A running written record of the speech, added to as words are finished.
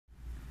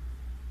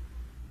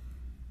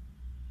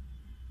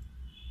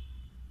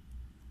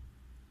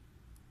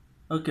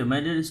Okay, my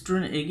dear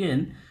student,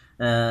 again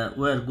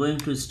we are going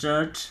to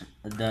start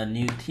the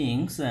new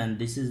things, and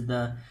this is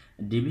the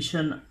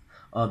division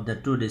of the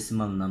two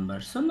decimal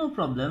numbers. So no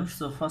problem.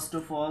 So first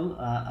of all,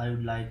 I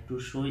would like to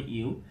show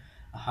you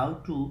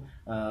how to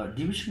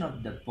division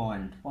of the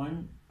point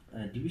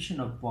division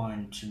of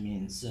point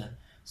means.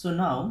 So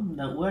now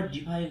we are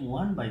dividing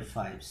 1 by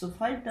 5, so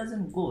 5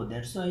 doesn't go,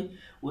 that's why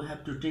we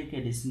have to take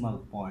a decimal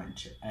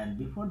point, and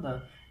before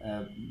the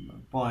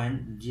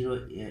point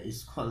 0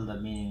 is called the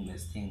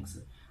meaningless things.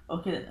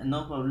 Okay,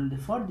 no problem.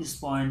 For this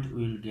point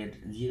we will get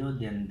 0,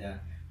 then the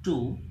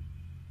 2,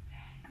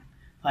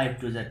 5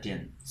 to the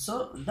 10.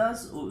 So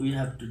thus we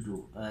have to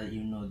do,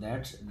 you know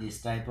that this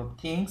type of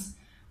things.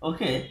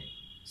 Okay,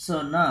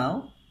 so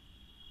now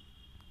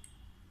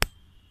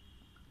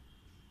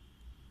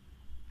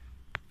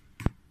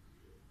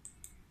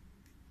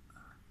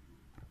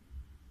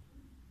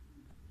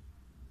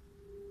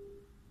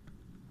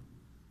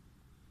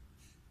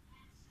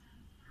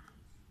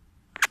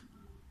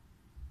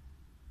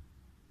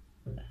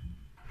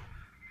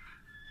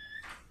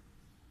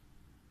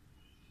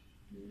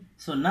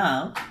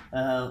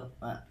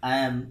I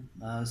am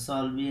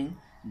solving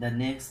the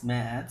next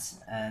maths,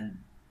 and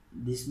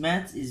this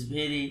maths is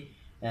very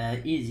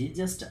easy.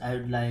 Just I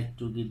would like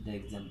to give the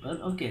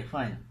example. Okay,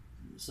 fine.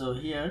 So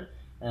here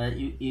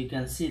you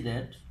can see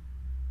that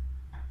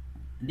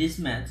this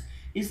maths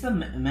is the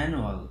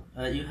manual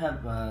you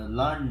have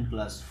learned in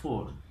class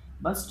 4,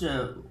 but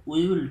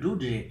we will do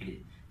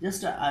directly.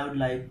 Just I would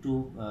like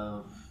to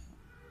uh,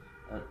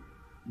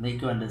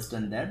 make you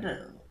understand that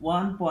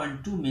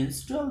 1.2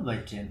 means 12 by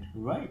 10,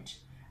 right?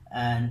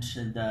 And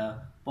the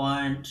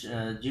point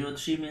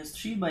 03 means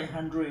 3 by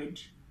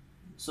 100.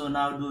 So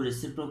now do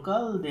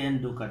reciprocal,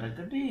 then do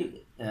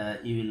katakati,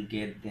 you will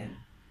get then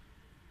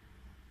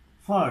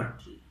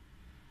 40.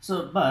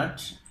 So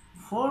but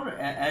for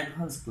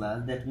advanced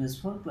class, that means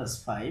for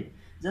class 5,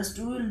 just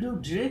we will do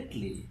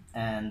directly,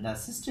 and the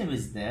system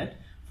is that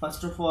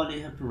first of all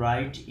you have to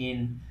write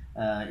in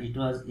it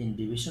was in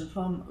division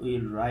form, we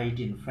will write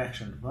in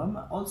fraction form.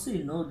 Also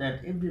you know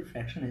that every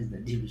fraction is the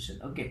division.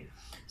 Okay,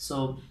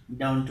 so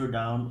down to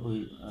down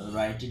we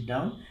write it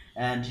down,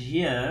 and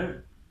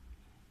here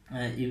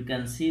you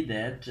can see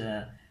that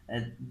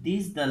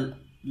this the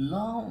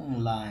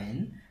long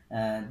line,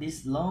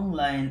 this long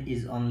line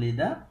is only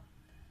the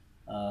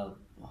uh,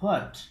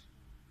 what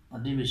a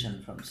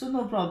division from, so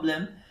no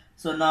problem.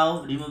 So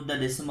now remove the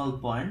decimal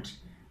point.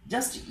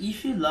 Just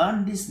if you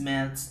learn this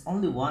maths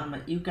only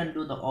one, you can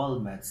do the all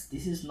maths.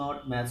 This is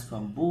not maths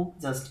from book,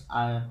 just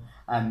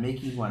I'm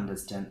making you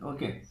understand.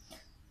 Okay,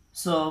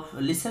 so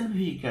listen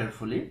very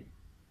carefully.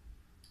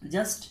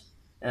 Just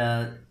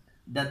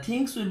the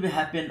things will be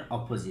happen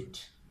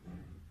opposite.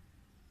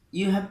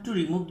 You have to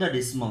remove the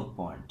decimal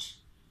point.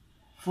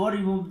 For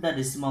remove the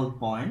decimal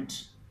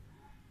point,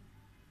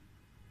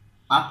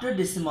 after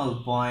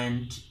decimal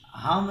point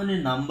how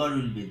many number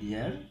will be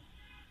there,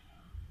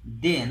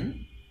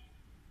 then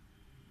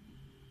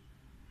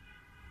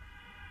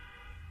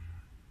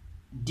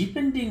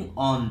depending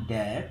on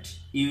that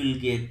you will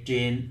get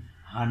 10,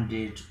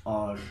 100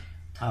 or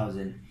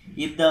 1000.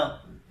 If the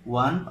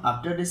one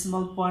after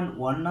decimal point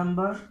one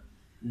number,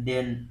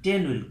 then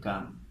 10 will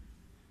come.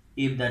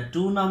 If the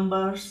two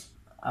numbers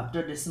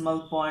after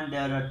decimal point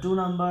there are two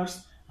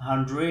numbers,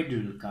 100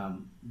 will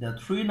come. The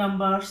three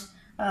numbers,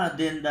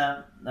 then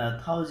the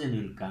 1000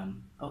 will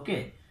come.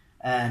 Okay,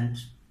 and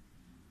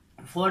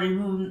for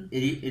removing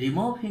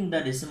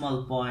the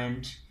decimal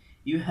point,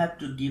 you have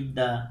to give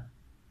the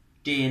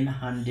 10,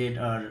 100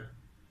 or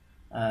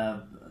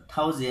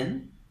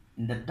 1000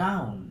 in the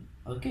down.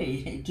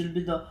 Okay, it will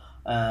be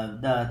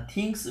the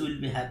things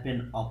will be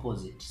happen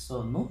opposite,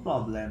 so no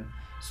problem.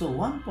 So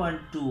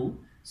 1.2,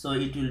 so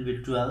it will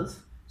be 12.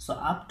 So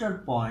after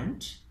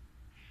point,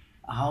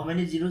 how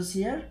many zeros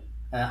here,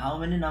 how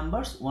many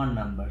numbers, one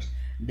numbers,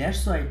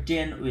 that's why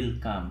 10 will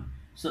come.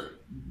 So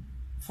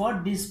for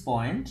this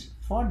point,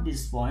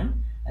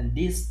 and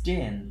this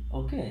 10.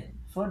 Okay,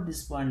 for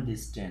this point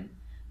this 10.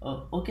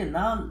 Okay,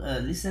 now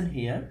listen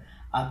here.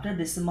 After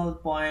decimal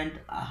point,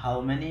 how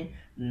many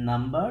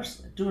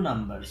numbers, two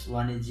numbers,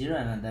 one is 0,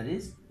 another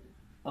is,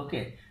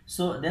 okay,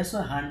 so that's why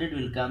 100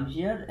 will come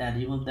here, and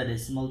remove the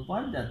decimal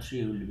point, the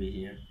 3 will be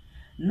here.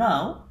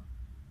 Now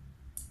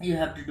you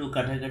have to do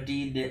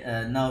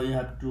katakati. Now you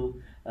have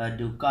to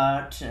do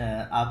cut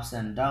ups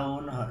and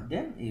down,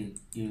 then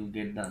you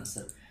get the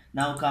answer.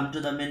 Now come to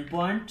the main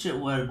point.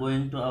 We are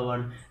going to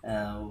our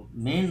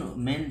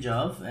main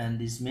job, and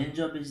this main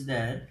job is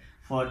that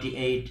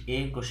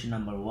 48A question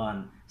number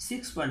 1,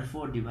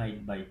 6.4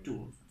 divided by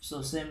 2.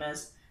 So same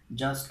as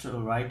just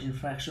write in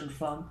fraction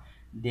form,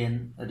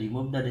 then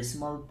remove the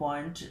decimal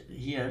point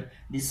here.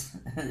 This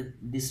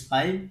this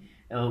 5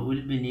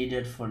 will be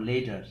needed for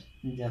later,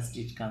 just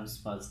it comes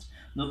first,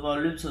 no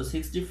problem. So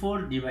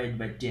 64 divided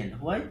by 10.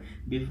 Why?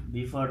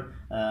 Before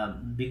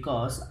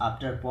because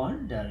after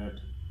point there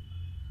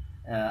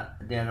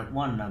are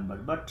one number,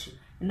 but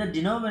in the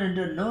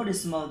denominator no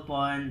decimal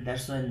point,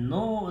 that's why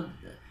no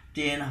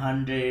 10,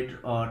 100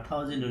 or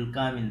 1000 will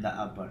come in the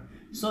upper.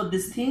 So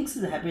these things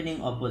is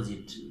happening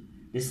opposite.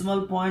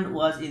 Decimal point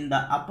was in the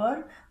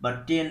upper,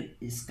 but 10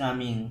 is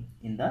coming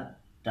in the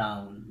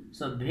down.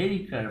 So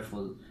very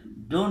careful.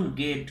 Don't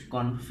get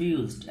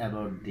confused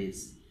about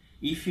this.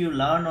 If you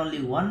learn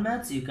only one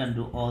maths, you can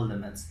do all the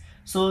maths.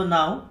 So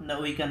now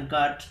we can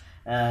cut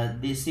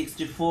the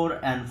 64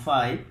 and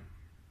 5.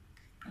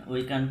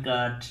 We can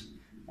cut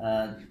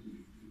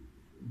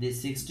the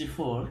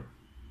 64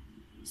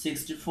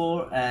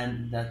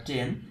 and the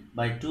 10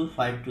 by 2,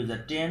 5 to the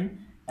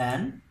 10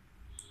 and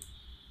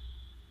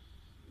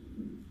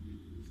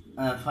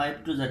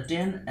 5 to the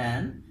 10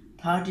 and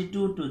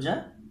 32 to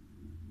the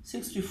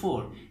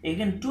 64.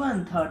 Again 2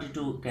 and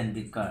 32 can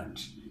be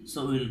cut,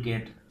 so we will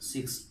get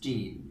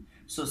 16.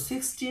 So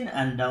 16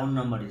 and down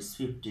number is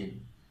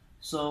 15.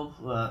 So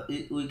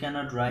we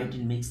cannot write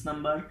in mixed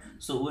number,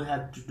 so we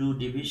have to do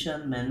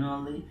division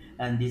manually,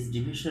 and this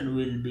division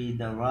will be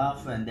the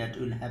rough and that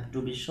will have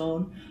to be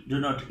shown. Do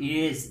not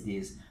erase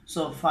this.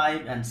 So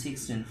 5 and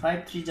 16,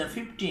 5 3 are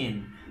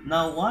 15.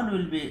 Now 1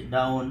 will be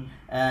down,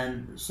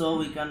 and so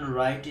we can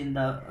write in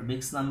the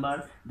mixed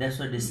number. That's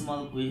why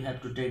decimal, we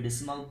have to take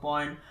decimal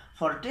point.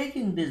 For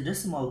taking this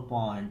decimal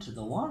point,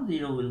 the 1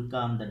 0 will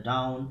come the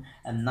down,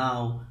 and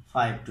now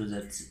 5 to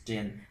the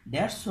 10.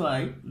 That's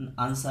why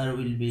answer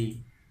will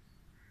be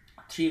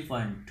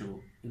 3.2.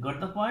 You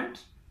got the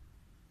point?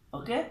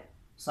 Okay.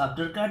 So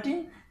after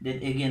cutting,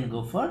 then again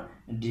go for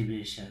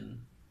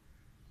division.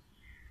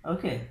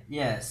 Okay.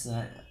 Yes.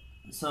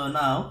 So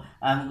now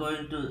I'm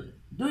going to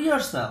do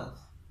yourself.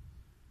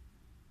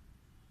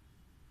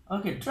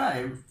 Okay,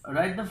 try.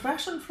 Write the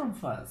fraction from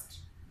first.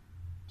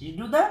 Did you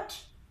do that?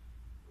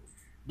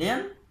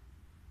 Then,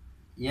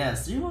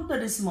 yes, remove the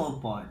decimal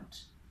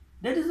point.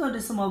 There is no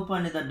decimal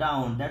point in the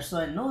down. That's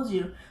why no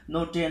 0,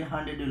 no 10,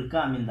 100 will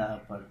come in the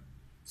upper.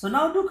 So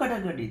now do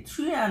category.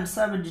 3 and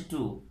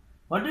 72.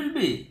 What will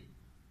be?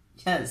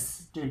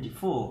 Yes,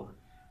 24.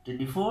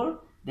 24,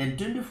 then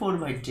 24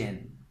 by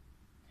 10.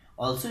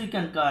 Also you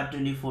can cut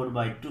 24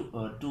 by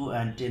 2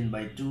 and 10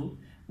 by 2.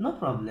 No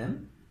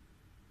problem.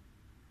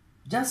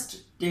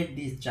 Just take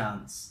this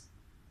chance.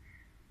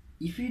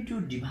 If you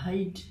do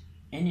divide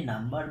any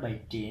number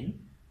by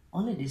 10,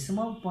 only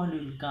decimal point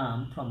will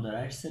come from the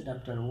right side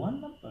after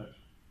one number.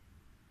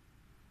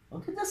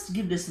 Okay, just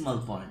give decimal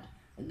point.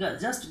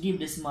 Just give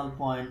decimal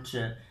point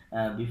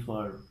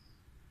before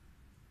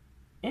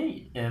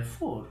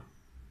 4.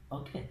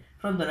 Okay,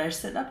 from the right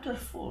side after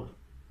 4.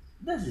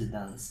 That is the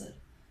answer.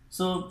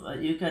 So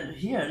you can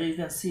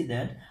see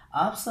that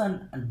ups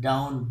and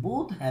down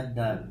both have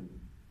the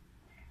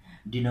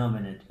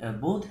denominator,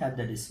 both have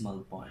the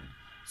decimal point.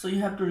 So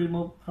you have to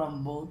remove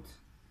from both.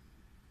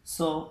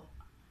 So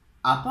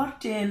upper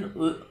 10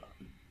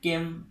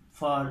 came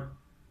for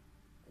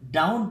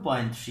down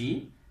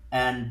 0.3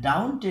 and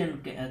down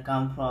 10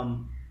 come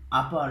from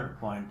upper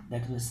point,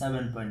 that is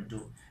 7.2.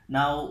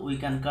 Now we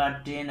can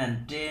cut 10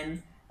 and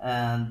 10,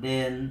 and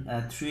then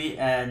 3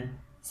 and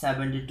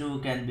 72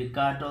 can be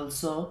cut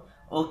also.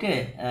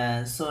 Okay,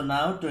 so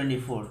now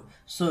 24.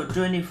 So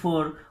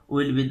 24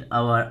 will be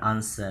our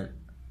answer.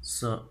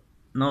 So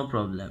no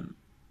problem.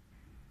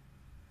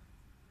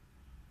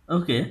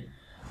 Okay,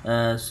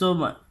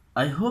 so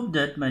I hope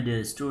that, my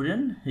dear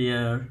student,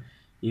 here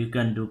you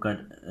can do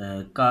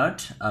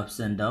cut ups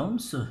and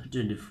downs. So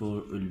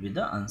 24 will be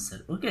the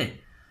answer.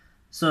 Okay,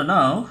 so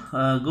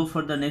now go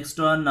for the next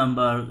one,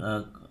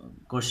 number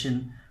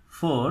question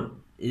 4.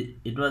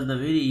 It was the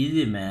very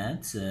easy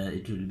maths.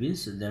 It will be,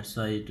 so that's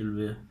why it will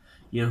be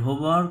your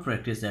homework,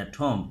 practice at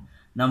home.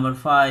 Number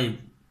 5,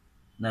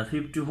 the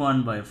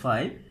 51 by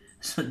 5.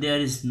 So there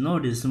is no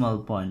decimal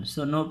point,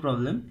 so no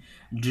problem.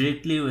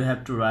 Directly we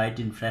have to write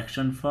in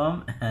fraction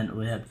form, and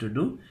we have to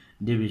do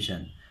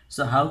division.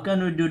 So how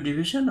can we do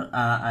division?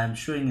 I am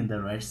showing in the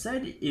right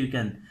side. You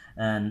can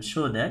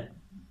show that.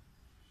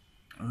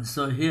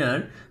 So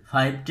here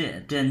 5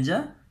 10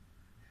 ja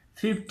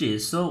 50.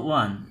 So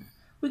 1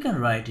 we can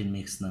write in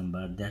mixed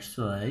number. That's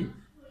why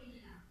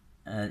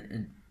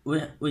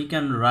we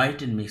can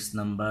write in mixed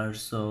number.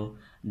 So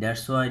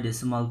that's why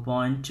decimal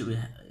point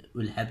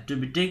will have to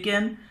be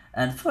taken,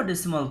 and for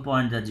decimal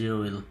point the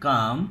 0 will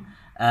come,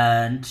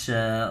 and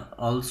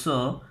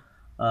also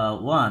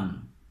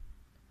 1.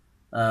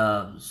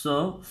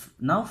 So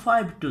now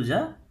 5 to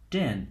the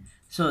 10.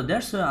 So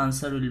that's why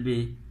answer will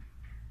be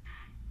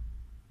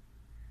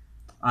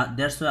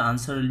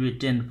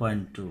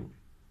 10.2.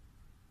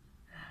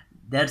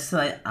 That's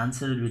why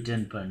answer will be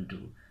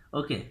 10.2.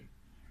 Okay,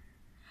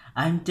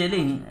 I'm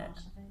telling.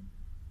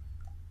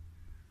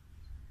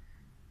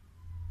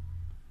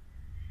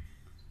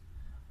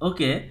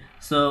 Okay,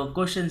 so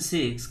question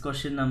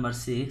number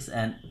 6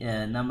 and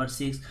number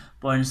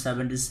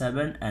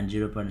 6.77 and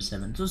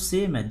 0.7. So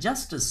same as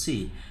just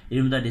see,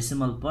 remove the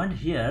decimal point.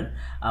 Here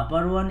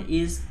upper one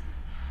is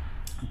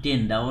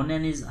 10, down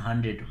one is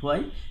 100.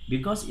 Why?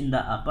 Because in the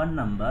upper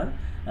number,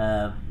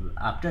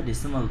 after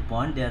decimal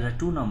point there are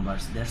two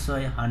numbers. That's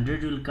why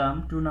 100 will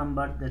come two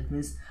number. That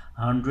means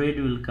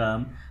 100 will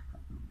come.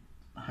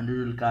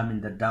 100 will come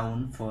in the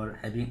down. For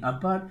having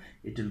upper,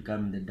 it will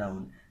come in the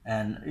down,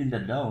 and in the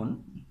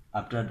down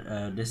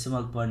after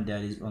decimal point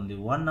there is only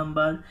one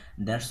number,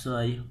 that's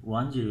why 10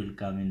 will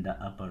come in the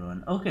upper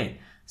one. Okay,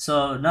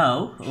 so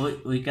now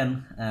we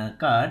can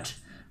cut.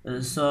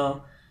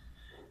 So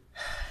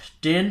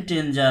 10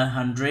 10 ja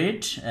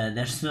 100,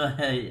 that's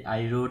why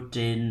I wrote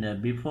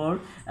 10 before,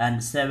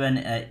 and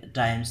 7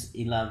 times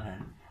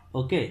 11.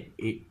 Okay,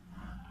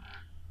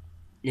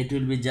 it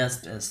will be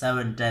just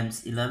 7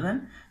 times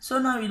 11. So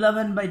now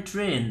 11 by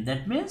 10,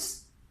 that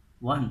means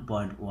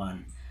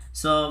 1.1.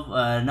 So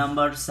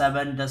number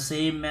 7, the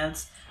same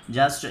maths,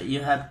 just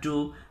you have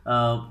to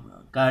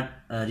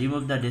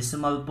remove the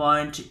decimal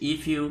point.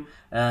 If you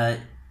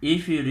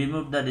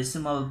remove the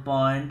decimal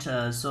point,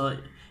 so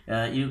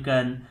you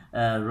can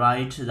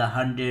write the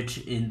 100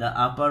 in the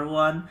upper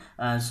one.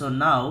 So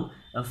now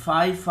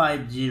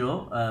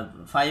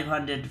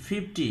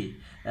 550,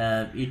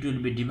 it will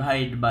be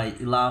divided by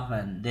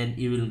 11, then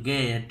you will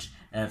get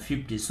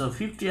 50. So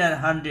 50 and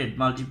 100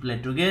 multiply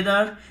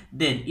together,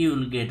 then you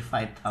will get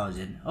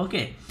 5000.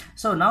 Okay,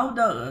 so now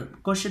the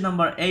question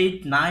number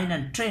 8, 9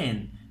 and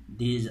 10,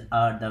 these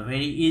are the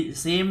very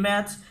same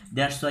maths,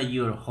 that's why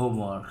your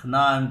homework.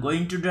 Now I'm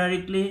going to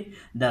directly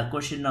the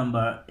question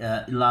number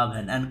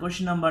 11, and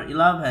question number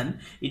 11,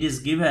 it is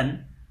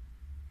given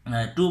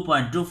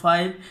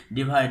 2.25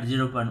 divide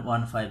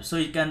 0.15. So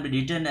it can be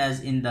written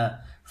as in the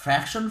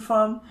fraction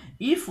form.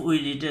 If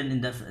we written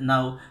in the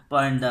now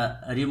point the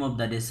remove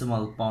the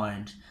decimal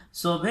point.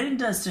 So very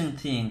interesting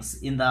things,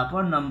 in the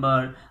upper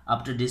number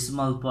after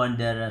decimal point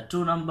there are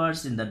two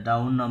numbers, in the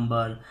down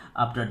number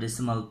after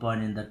decimal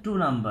point in the two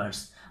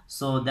numbers.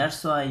 So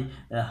that's why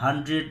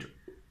 100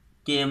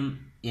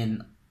 came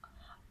in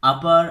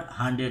upper,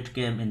 100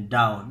 came in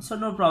down. So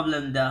no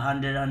problem, the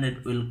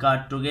 100 will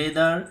cut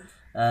together.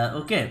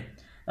 Okay,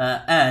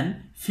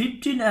 and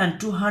 15 and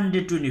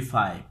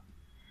 225,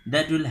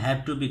 that will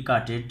have to be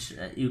cut it.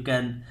 You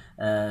can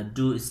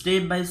do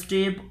step by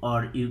step,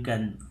 or you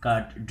can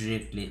cut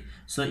directly.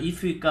 So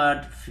if we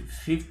cut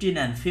 15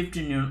 and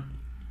 15,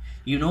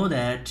 you know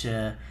that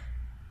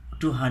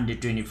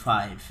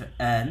 225,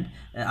 and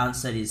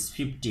answer is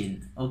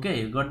 15.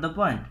 Okay, you got the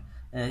point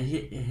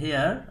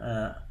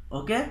here.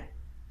 Okay,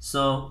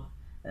 so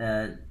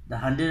the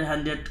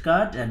 100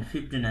 cut, and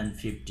 15 and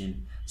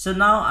 15. So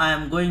now I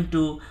am going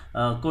to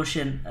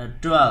question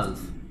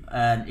 12,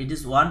 and it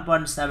is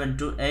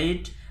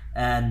 1.728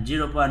 and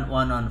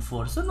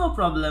 0.114. So no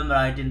problem,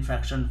 write in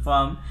fraction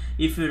form.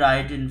 If you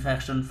write in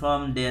fraction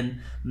form,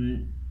 then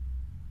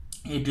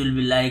it will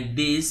be like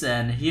this.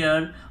 And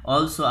here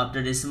also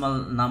after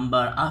decimal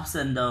number, ups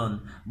and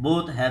down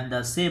both have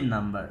the same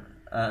number,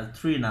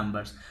 three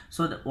numbers.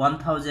 So the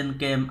 1000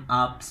 came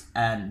ups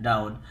and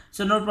down,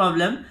 so no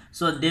problem,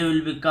 so they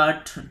will be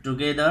cut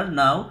together.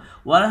 Now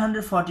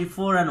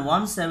 144 and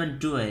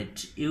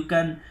 1728, you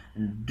can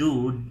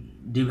do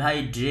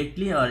divide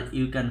directly, or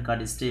you can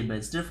cut step by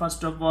step.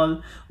 First of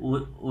all,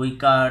 we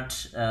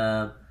cut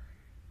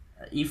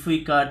if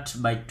we cut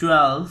by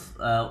 12,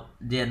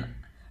 then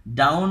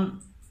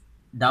down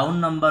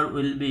number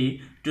will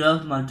be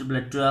 12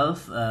 multiply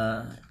 12,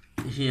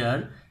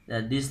 here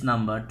this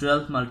number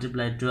 12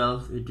 multiply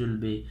 12, it will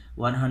be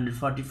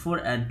 144,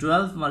 and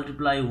 12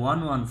 multiply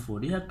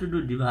 114, you have to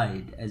do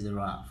divide as a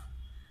rough.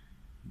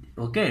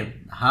 Okay,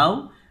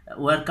 how?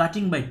 We are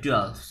cutting by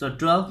 12, so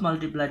 12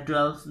 multiply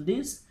 12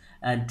 this,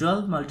 and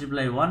 12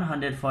 multiply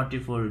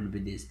 144 will be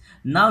this.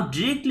 Now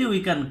directly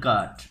we can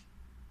cut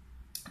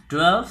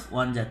 12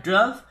 1 ja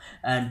 12,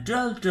 and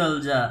 12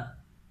 12 ja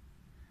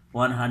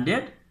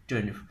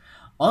 120.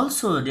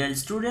 Also, dear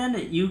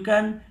student, you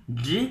can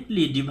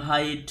directly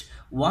divide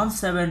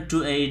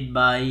 1728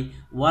 by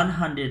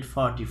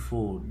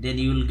 144, then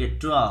you will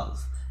get 12.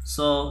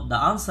 So the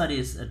answer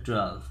is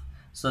 12.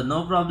 So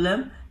no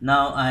problem.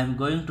 Now I am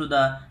going to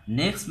the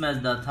next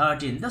math, the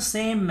 13, the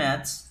same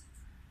maths.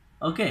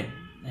 Okay,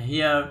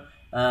 here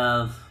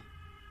the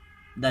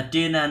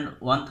 10 and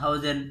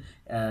 1000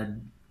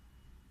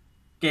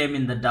 came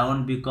in the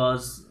down,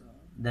 because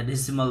the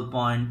decimal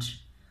point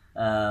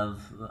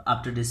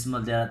after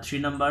decimal there are three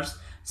numbers.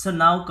 So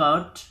now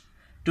cut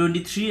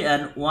 23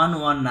 and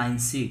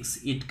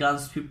 1196, it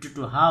comes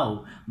 52.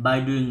 How?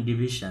 By doing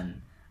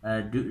division.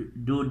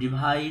 Do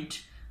divide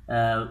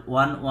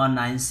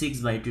 1196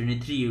 by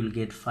 23, you will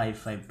get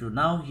 552.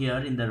 Now here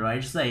in the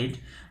right side,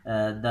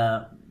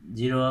 the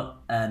 0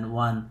 and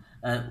 1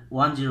 10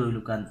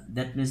 will come,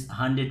 that means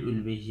 100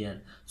 will be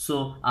here.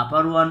 So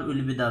upper one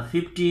will be the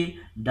 50,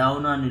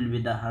 down one will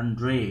be the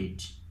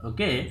 100.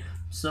 Okay,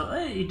 so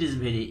it is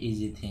very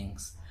easy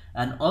things.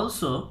 And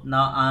also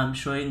now I am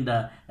showing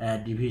the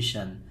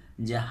division,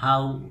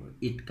 how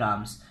it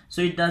comes.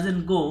 So it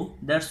doesn't go,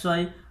 that's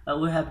why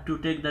we have to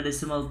take the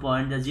decimal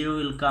point, the 0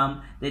 will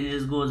come, then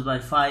it goes by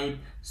 5,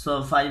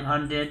 so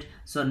 500.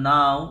 So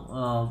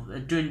now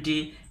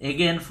 20,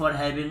 again for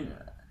having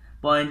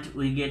point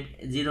we get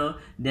 0,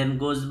 then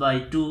goes by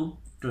 2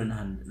 to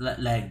 100,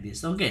 like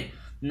this. Okay,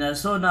 now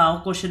so now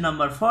question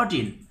number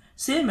 14,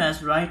 same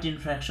as write in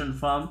fraction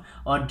form,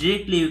 or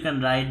directly you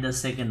can write the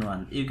second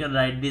one. You can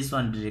write this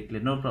one directly,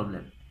 no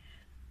problem.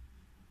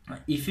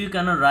 If you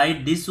cannot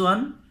write this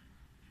one,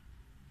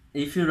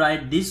 if you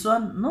write this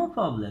one, no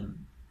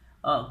problem.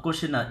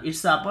 Question,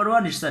 it's the upper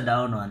one, it's the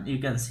down one. You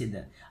can see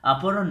that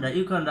upper one,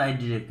 you can write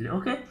directly.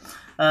 Okay,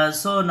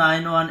 so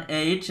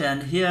 918,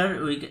 and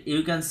here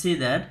you can see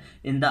that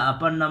in the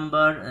upper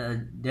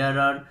number there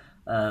are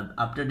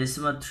after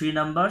decimal 3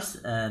 numbers,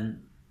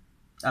 and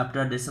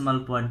after decimal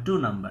point 2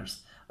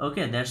 numbers.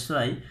 Okay, that's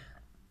why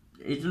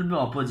it will be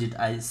opposite.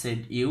 I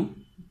said you.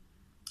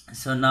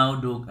 So now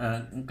do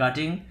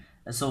cutting.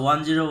 So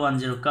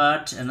 1010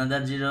 cut,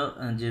 another 0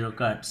 and 0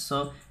 cut.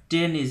 So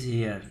 10 is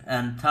here,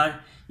 and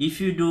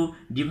if you do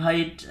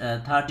divide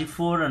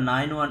 34 and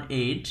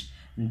 918,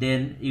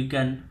 then you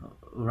can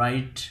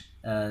write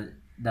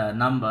the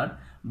number,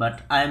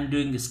 but I am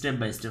doing step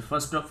by step.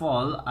 First of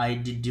all, I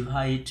did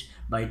divide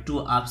by 2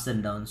 ups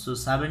and downs. So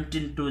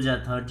 17 2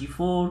 are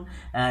 34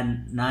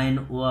 and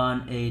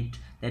 918,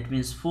 that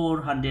means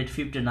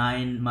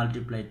 459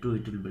 multiplied 2,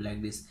 it will be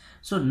like this.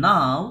 So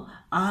now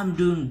I am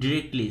doing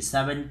directly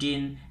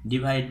 17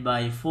 divided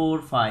by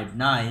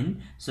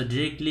 459, so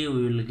directly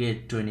we will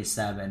get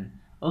 27.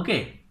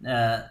 Okay,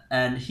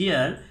 and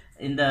here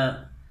in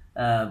the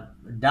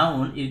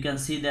down you can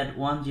see that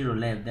 10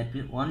 left, that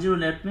means 10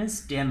 left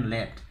means 10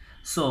 left.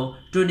 So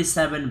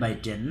 27 by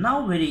 10.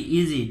 Now very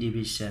easy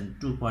division,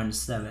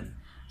 2.7.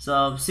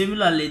 So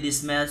similarly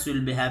this math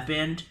will be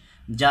happened,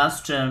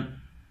 just 10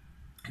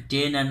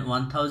 and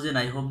 1000.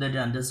 I hope that you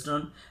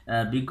understand,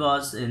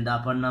 because in the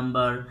upper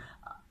number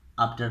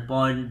after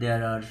point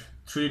there are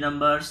 3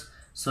 numbers.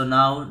 So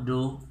now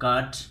do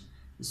cut.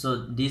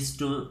 So these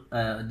two,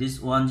 this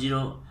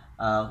 10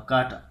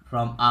 cut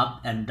from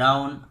up and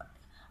down,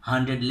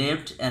 100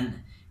 left,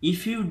 and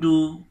if you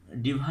do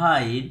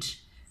divide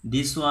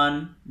this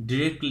one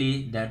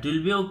directly, that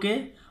will be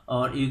okay,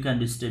 or you can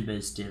do step by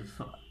step.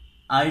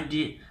 I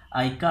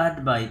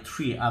cut by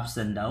 3 ups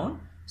and down,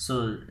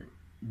 so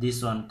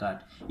this one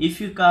cut.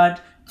 If you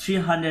cut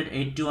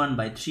 381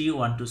 by 3,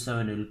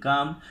 127 will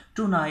come,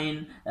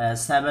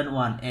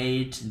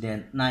 29718,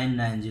 then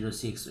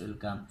 9906 will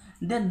come.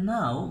 Then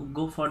now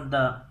go for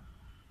the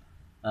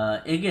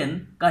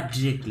again cut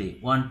directly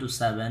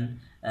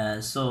 127,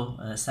 so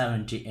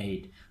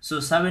 78. So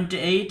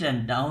 78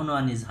 and down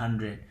one is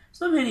 100.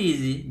 So very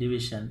easy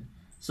division.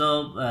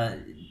 So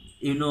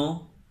you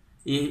know,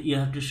 you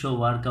have to show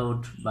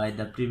workout by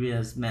the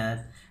previous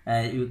math.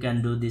 You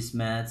can do this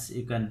maths,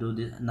 you can do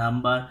this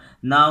number.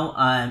 Now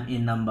I am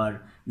in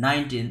number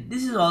 19.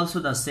 This is also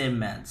the same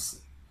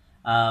maths.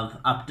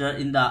 After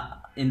in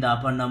the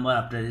upper number,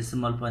 after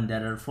decimal point,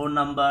 there are 4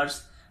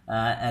 numbers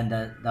and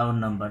the down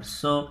numbers.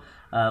 So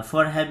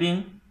for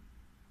having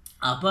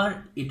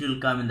upper, it will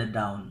come in the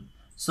down.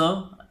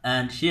 So,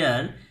 and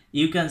here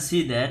you can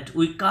see that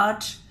we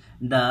cut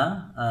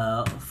the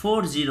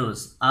 4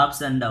 zeros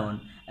ups and down,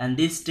 and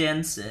this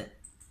tends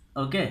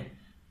okay.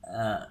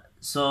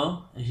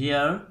 So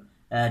here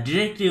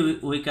directly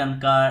we can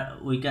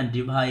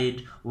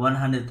divide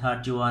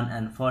 131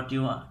 and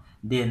 41,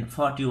 then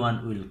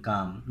 41 will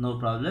come, no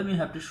problem. You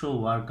have to show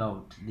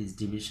workout this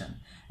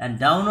division. And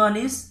down one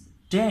is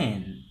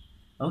 10.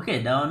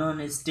 Okay, down one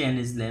is 10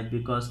 is left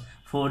because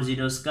 4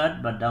 zeros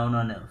cut, but down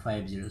one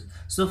 5 zeros.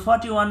 So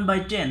 41 by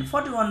 10,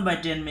 41 by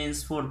 10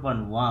 means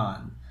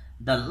 4.1.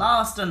 The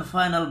last and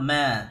final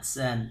maths,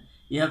 and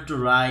you have to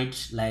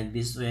write like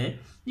this way.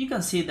 You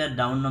can see that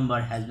down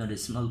number has no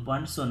decimal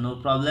point, so no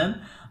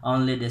problem.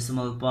 Only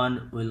decimal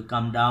point will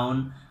come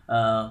down.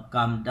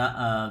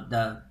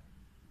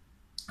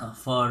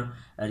 For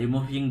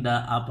removing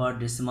the upper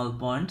decimal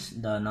point,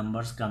 the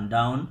numbers come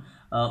down.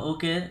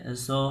 Okay,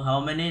 so how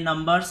many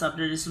numbers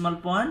after decimal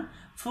point?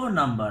 4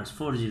 numbers,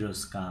 4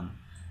 zeros come.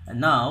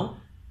 Now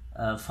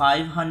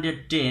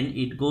 510,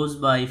 it goes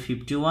by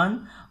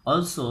 51.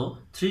 Also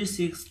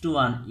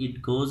 3621,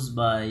 it goes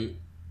by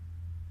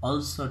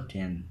also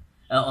 10,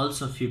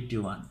 also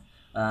 51.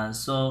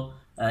 So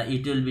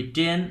it will be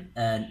 10,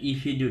 and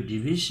if you do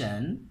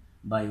division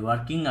by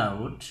working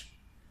out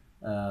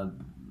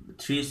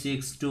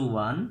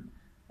 3621,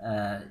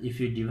 if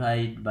you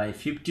divide by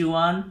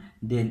 51,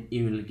 then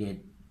you will get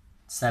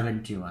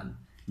 71.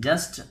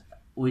 Just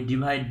we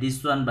divide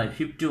this one by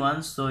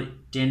 51, so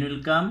 10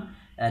 will come,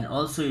 and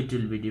also it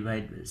will be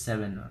divided by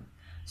 71.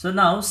 So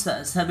now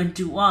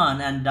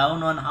 71 and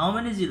down one, how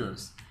many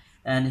zeros?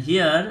 And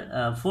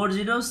here 4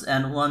 zeros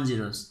and 1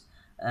 zeros,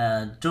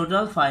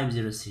 total 5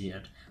 zeros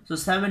here. So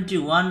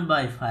 71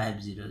 by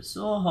 5 zeros.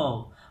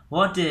 So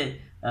what a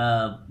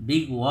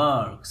big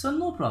work. So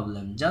no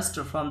problem, just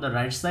from the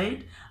right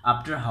side,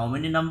 after how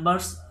many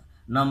numbers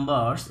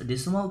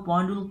decimal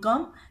point will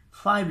come?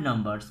 5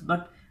 numbers,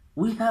 but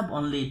we have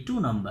only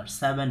 2 numbers,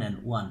 7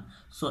 and 1.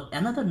 So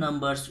another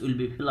numbers will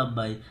be filled up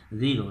by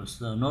zeros.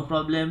 So no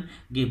problem,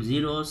 give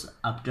zeros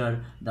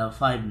after the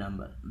 5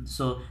 number.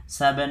 So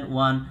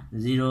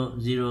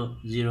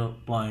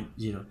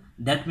 7100.0.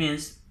 That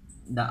means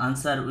the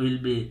answer will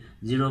be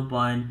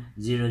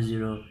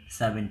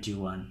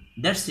 0.0071.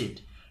 That's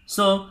it.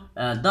 So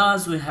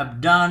thus we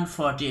have done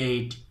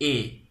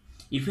 48A.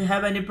 If you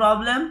have any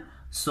problem,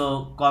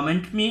 so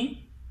comment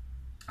me,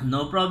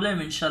 no problem,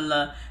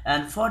 inshallah.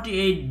 And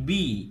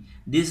 48B,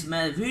 this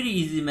math, very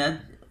easy math,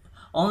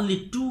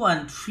 only 2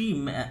 and 3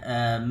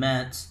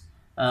 maths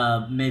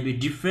may be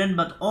different,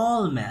 but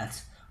all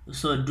maths,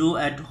 so do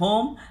at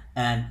home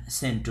and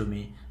send to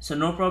me. So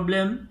no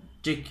problem,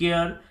 take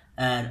care,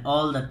 and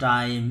all the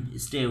time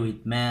stay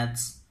with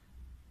maths.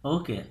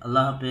 Okay,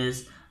 Allah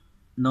Hafiz.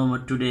 No more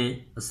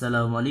today.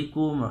 Assalamu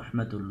alaikum wa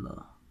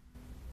rahmatullah.